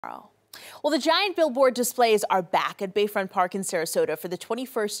Well, the giant billboard displays are back at Bayfront Park in Sarasota for the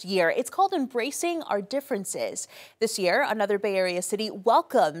 21st year. It's called Embracing Our Differences. This year, another Bay Area city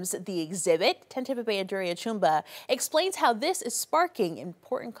welcomes the exhibit. 10 Tampa Bay Aduria Chumba explains how this is sparking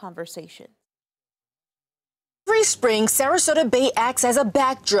important conversation. Every spring, Sarasota Bay acts as a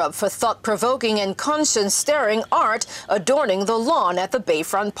backdrop for thought-provoking and conscience-stirring art adorning the lawn at the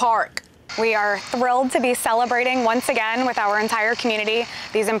Bayfront Park. We are thrilled to be celebrating once again with our entire community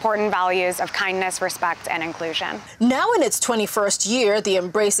these important values of kindness, respect, and inclusion. Now in its 21st year, the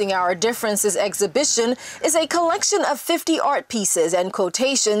Embracing Our Differences exhibition is a collection of 50 art pieces and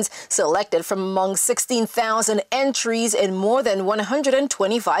quotations selected from among 16,000 entries in more than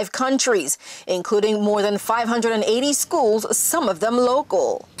 125 countries, including more than 580 schools, some of them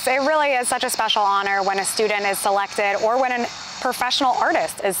local. It really is such a special honor when a student is selected or when a professional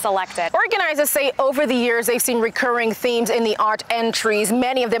artist is selected. Organizers say over the years they've seen recurring themes in the art entries,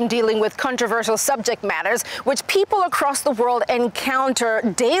 many of them dealing with controversial subject matters which people across the world encounter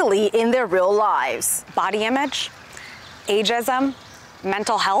daily in their real lives. Body image, ageism,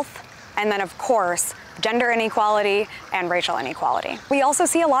 mental health, and then of course gender inequality and racial inequality. We also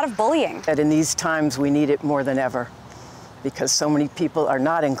see a lot of bullying. In these times we need it more than ever, because so many people are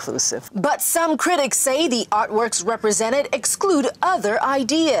not inclusive. But some critics say the artworks represented exclude other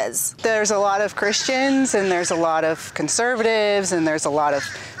ideas. There's a lot of Christians and there's a lot of conservatives and there's a lot of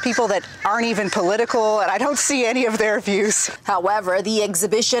people that aren't even political, and I don't see any of their views. However, the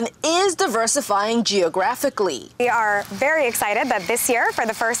exhibition is diversifying geographically. We are very excited that this year, for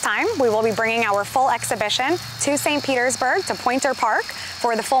the first time, we will be bringing our full exhibition to St. Petersburg, to Pointer Park,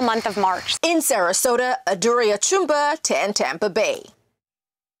 for the full month of March. In Sarasota, Aduria Chumba, 10 Tampa Bay.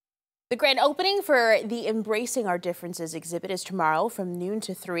 The grand opening for the Embracing Our Differences exhibit is tomorrow from noon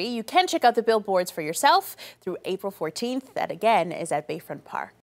to 3. You can check out the billboards for yourself through April 14th. That again is at Bayfront Park.